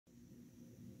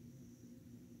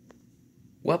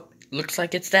Well, looks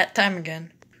like it's that time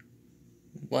again.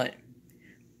 What?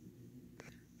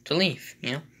 To leave,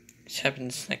 This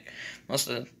happens, most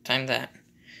of the time that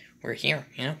we're here,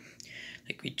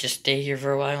 we just stay here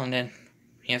for a while and then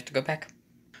we have to go back.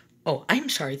 Oh, I'm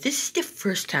sorry, this is the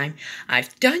first time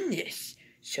I've done this,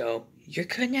 so you're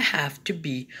gonna have to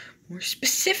be more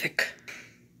specific.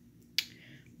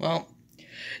 Well,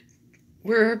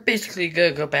 we're basically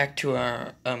gonna go back to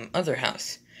our, other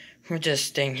house. We're just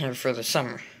staying here for the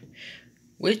summer,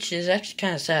 which is actually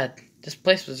kind of sad. This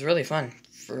place was really fun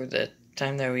for the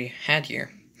time that we had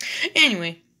here.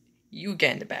 Anyway, you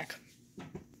get in the back.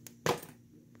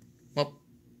 Well,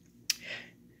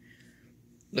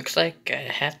 looks like I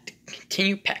have to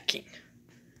continue packing.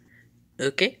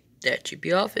 Okay, that should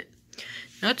be all of it.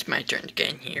 Now it's my turn to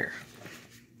get in here.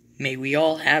 May we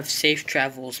all have safe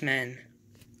travels, men.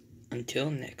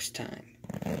 Until next time.